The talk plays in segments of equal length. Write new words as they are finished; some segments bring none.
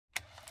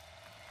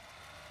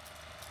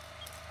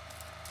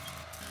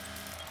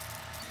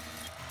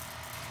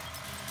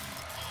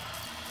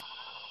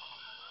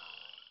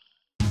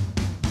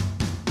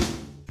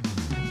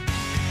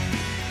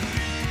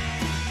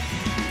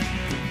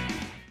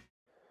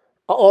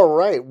All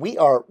right, we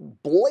are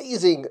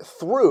blazing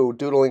through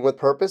Doodling with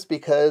Purpose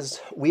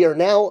because we are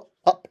now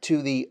up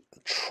to the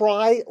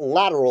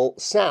trilateral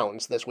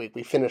sounds this week.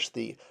 We finished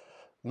the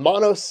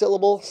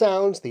monosyllable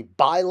sounds, the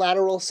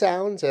bilateral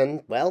sounds,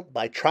 and, well,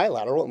 by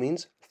trilateral it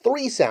means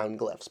 3 sound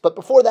glyphs. But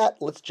before that,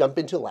 let's jump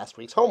into last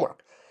week's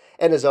homework.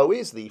 And as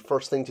always, the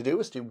first thing to do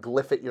is to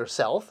glyph it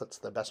yourself. That's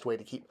the best way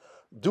to keep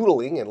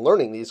doodling and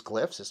learning these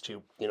glyphs is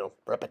to,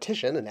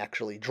 repetition and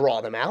actually draw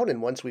them out. And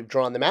once we've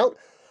drawn them out,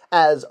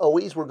 as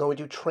always, we're going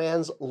to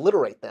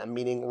transliterate them,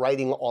 meaning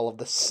writing all of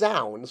the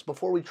sounds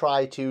before we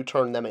try to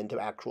turn them into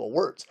actual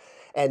words,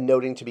 and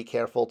noting to be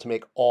careful to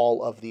make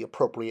all of the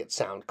appropriate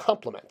sound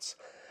complements.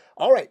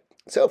 All right,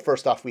 so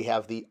first off, we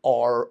have the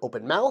R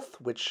open mouth,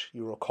 which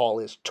you recall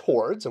is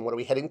towards. And what are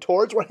we heading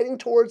towards? We're heading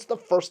towards the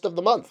first of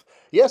the month.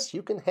 Yes,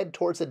 you can head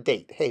towards a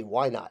date. Hey,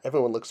 why not?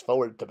 Everyone looks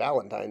forward to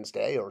Valentine's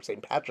Day or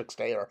St. Patrick's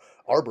Day or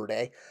Arbor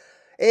Day.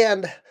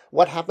 And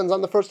what happens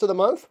on the first of the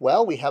month?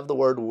 Well, we have the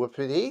word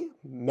whoopity,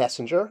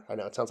 messenger. I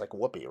know it sounds like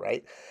whoopee,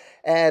 right?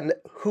 And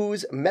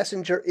whose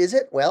messenger is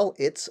it? Well,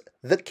 it's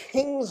the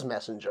king's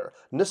messenger,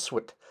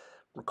 Nuswit,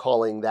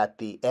 recalling that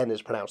the N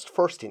is pronounced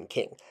first in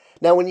king.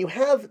 Now, when you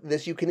have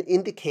this, you can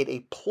indicate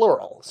a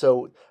plural.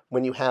 So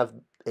when you have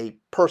a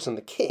person,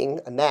 the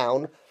king, a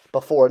noun,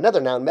 before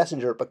another noun,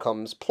 messenger, it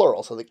becomes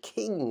plural. So the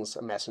king's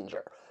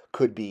messenger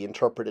could be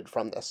interpreted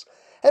from this.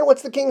 And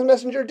what's the king's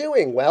messenger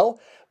doing? Well,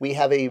 we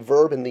have a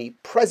verb in the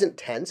present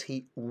tense.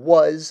 He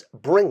was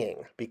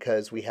bringing,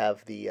 because we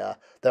have the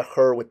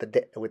her with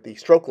the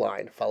stroke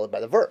line followed by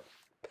the verb.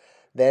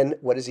 Then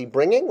what is he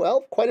bringing?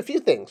 Well, quite a few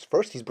things.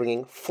 First, he's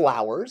bringing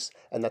flowers,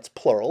 and that's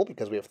plural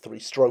because we have 3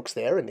 strokes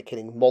there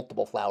indicating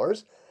multiple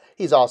flowers.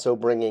 He's also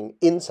bringing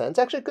incense.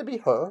 Actually, it could be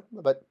her,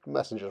 but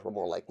messengers were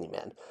more likely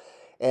men.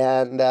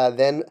 And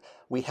then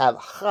we have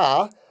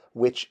ha,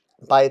 which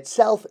by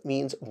itself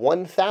means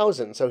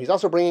 1,000. So he's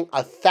also bringing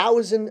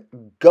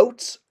 1,000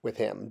 goats with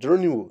him.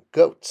 Drnu,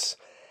 goats.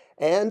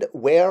 And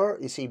where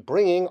is he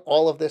bringing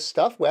all of this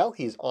stuff? Well,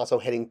 he's also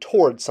heading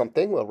towards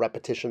something, a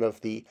repetition of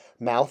the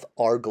mouth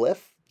R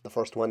glyph, the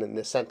first one in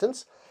this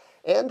sentence.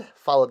 And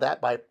followed that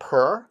by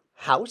per,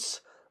 house,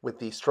 with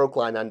the stroke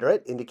line under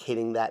it,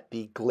 indicating that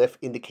the glyph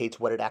indicates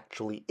what it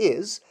actually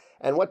is.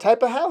 And what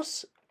type of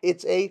house?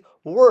 It's a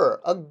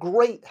were, a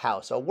great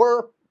house, a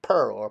were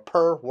per, or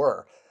per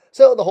were.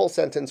 So the whole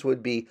sentence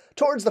would be,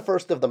 towards the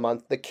first of the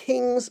month, the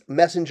king's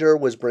messenger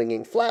was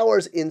bringing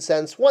flowers,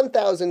 incense,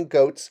 1,000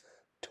 goats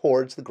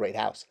towards the great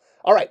house.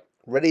 All right,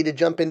 ready to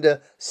jump into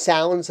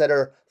sounds that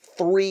are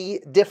 3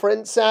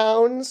 different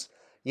sounds?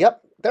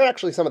 Yep, they're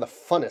actually some of the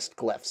funnest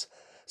glyphs.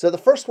 So the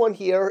first one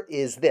here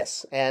is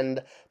this,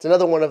 and it's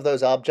another one of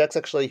those objects,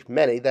 actually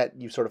many, that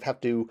you sort of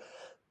have to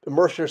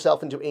immerse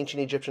yourself into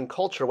ancient Egyptian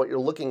culture. What you're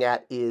looking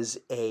at is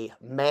a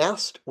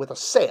mast with a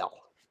sail.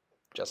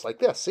 Just like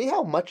this. See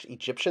how much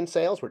Egyptian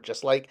sails were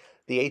just like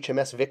the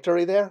HMS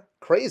Victory there?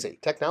 Crazy.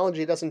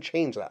 Technology doesn't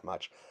change that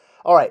much.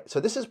 All right, so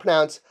this is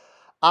pronounced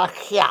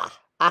ahia,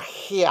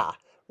 ahia,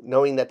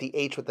 knowing that the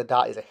H with the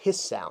dot is a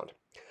hiss sound.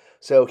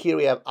 So here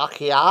we have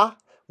ahia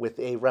with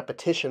a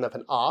repetition of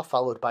an ah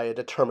followed by a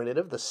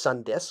determinative, the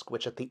sun disk,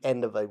 which at the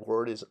end of a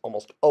word is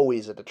almost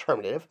always a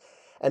determinative.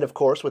 And of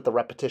course, with the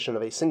repetition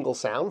of a single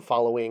sound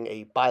following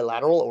a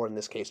bilateral, or in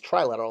this case,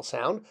 trilateral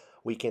sound,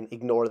 we can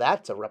ignore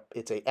that.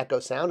 It's a echo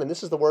sound, and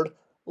this is the word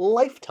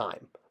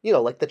lifetime,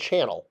 like the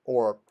channel,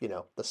 or,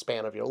 the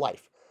span of your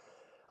life.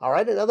 All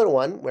right, another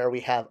one where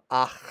we have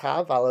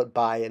aha followed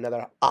by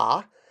another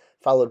ah,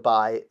 followed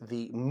by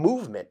the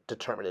movement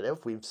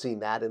determinative. We've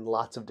seen that in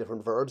lots of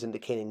different verbs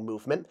indicating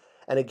movement.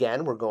 And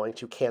again, we're going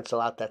to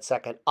cancel out that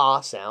second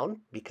ah sound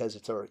because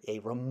it's a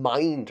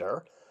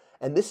reminder.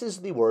 And this is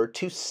the word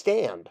to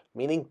stand,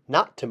 meaning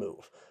not to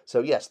move. So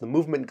yes, the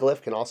movement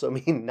glyph can also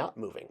mean not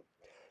moving.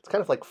 It's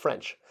kind of like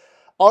French.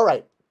 All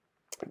right,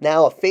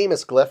 now a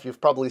famous glyph. You've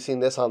probably seen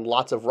this on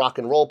lots of rock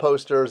and roll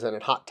posters and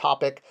in Hot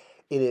Topic.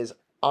 It is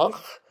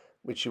Ankh,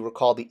 which you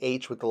recall the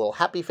H with the little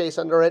happy face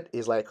under it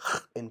is like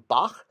in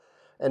Bach.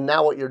 And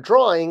now what you're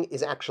drawing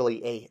is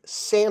actually a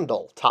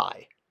sandal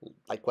tie,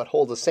 like what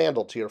holds a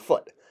sandal to your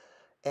foot.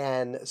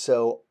 And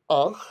so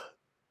Ankh,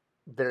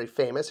 very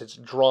famous, it's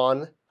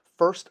drawn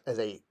first as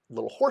a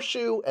little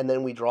horseshoe, and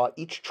then we draw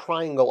each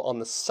triangle on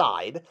the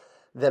side.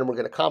 Then we're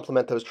going to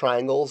complement those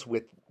triangles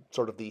with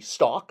sort of the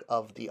stalk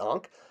of the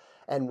ankh.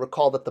 And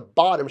recall that the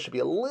bottom should be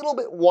a little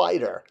bit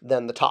wider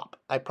than the top.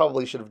 I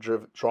probably should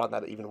have drawn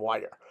that even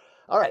wider.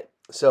 All right,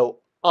 so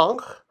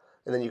ankh,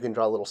 and then you can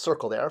draw a little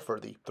circle there for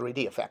the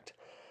 3D effect.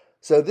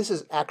 So this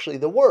is actually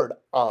the word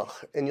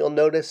ankh, and you'll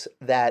notice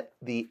that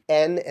the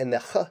N and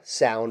the H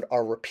sound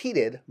are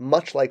repeated,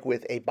 much like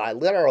with a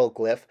bilateral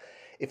glyph.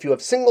 If you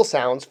have single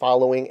sounds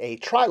following a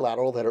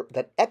trilateral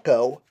that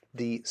echo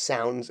the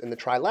sounds in the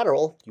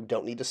trilateral, you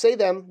don't need to say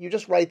them, you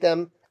just write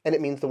them, and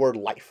it means the word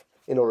life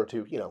in order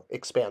to,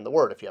 expand the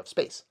word if you have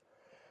space.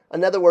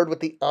 Another word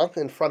with the ankh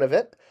in front of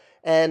it,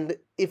 and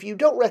if you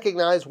don't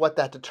recognize what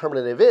that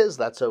determinative is,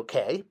 that's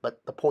okay,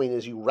 but the point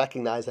is you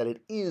recognize that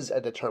it is a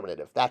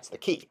determinative. That's the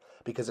key,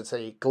 because it's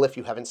a glyph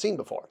you haven't seen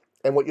before.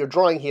 And what you're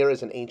drawing here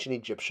is an ancient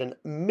Egyptian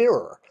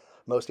mirror.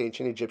 Most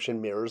ancient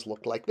Egyptian mirrors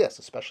looked like this,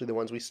 especially the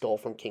ones we stole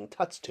from King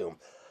Tut's tomb.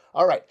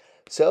 All right,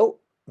 so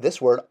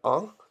this word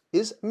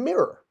is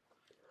mirror.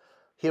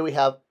 Here we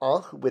have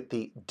with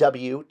the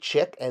W,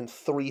 chick, and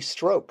 3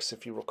 strokes.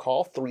 If you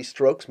recall, 3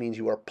 strokes means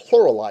you are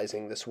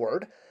pluralizing this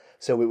word.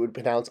 So we would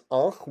pronounce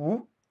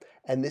wu,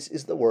 and this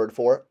is the word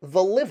for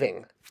the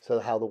living. So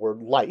how the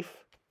word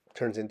life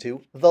turns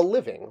into the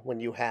living when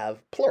you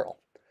have plural.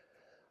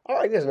 All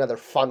right, here's another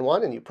fun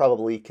one, and you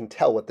probably can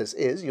tell what this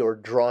is. You're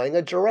drawing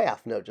a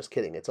giraffe. No, just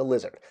kidding. It's a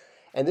lizard.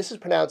 And this is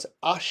pronounced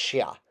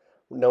ashya,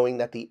 knowing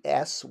that the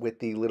S with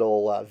the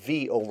little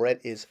V over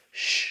it is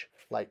sh,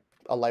 like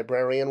a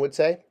librarian would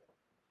say.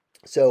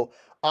 So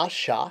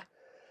asha,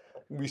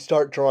 we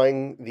start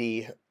drawing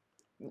the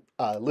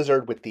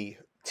lizard with the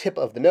tip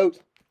of the nose,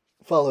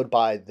 followed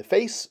by the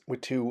face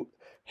with 2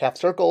 half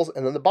circles,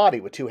 and then the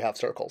body with 2 half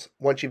circles.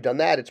 Once you've done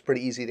that, it's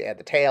pretty easy to add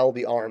the tail,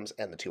 the arms,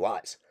 and the 2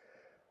 eyes.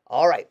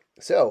 All right,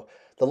 so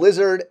the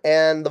lizard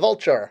and the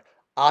vulture.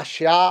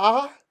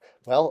 Asha.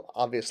 Well,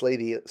 obviously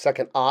the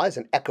second ah is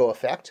an echo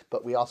effect,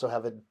 but we also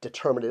have a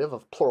determinative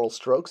of plural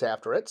strokes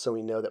after it, so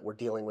we know that we're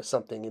dealing with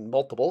something in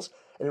multiples.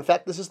 And in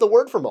fact, this is the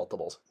word for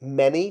multiples,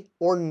 many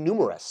or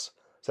numerous.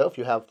 So if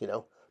you have,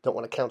 don't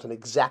want to count an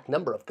exact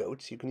number of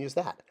goats, you can use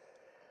that.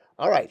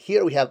 All right,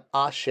 here we have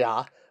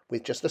asha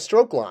with just a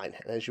stroke line.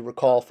 And as you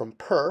recall from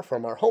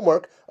from our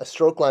homework, a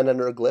stroke line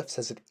under a glyph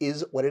says it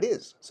is what it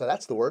is. So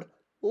that's the word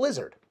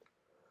lizard.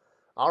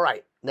 All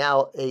right,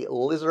 now a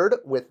lizard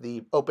with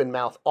the open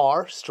mouth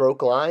R,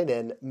 stroke line,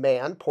 and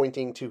man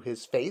pointing to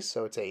his face,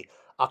 so it's a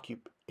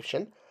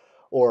occupation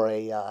or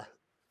a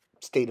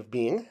state of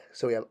being.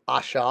 So we have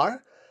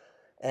ashar,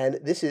 and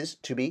this is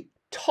to be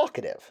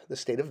talkative, the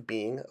state of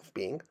being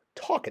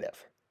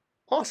talkative.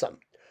 Awesome.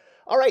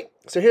 All right,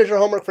 so here's your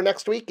homework for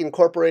next week,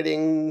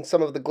 incorporating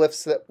some of the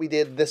glyphs that we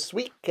did this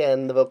week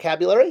and the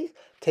vocabulary.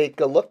 Take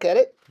a look at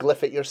it,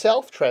 glyph it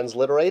yourself,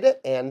 transliterate it,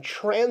 and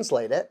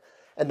translate it.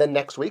 And then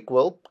next week,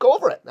 we'll go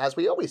over it, as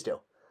we always do.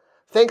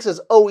 Thanks as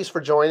always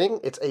for joining.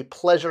 It's a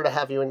pleasure to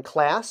have you in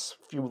class.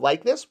 If you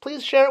like this,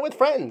 please share it with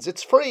friends.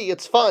 It's free,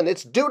 it's fun,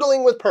 it's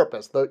Doodling with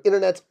Purpose, the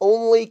internet's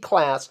only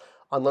class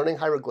on learning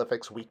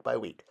hieroglyphics week by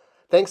week.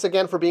 Thanks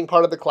again for being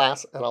part of the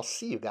class, and I'll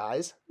see you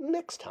guys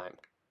next time.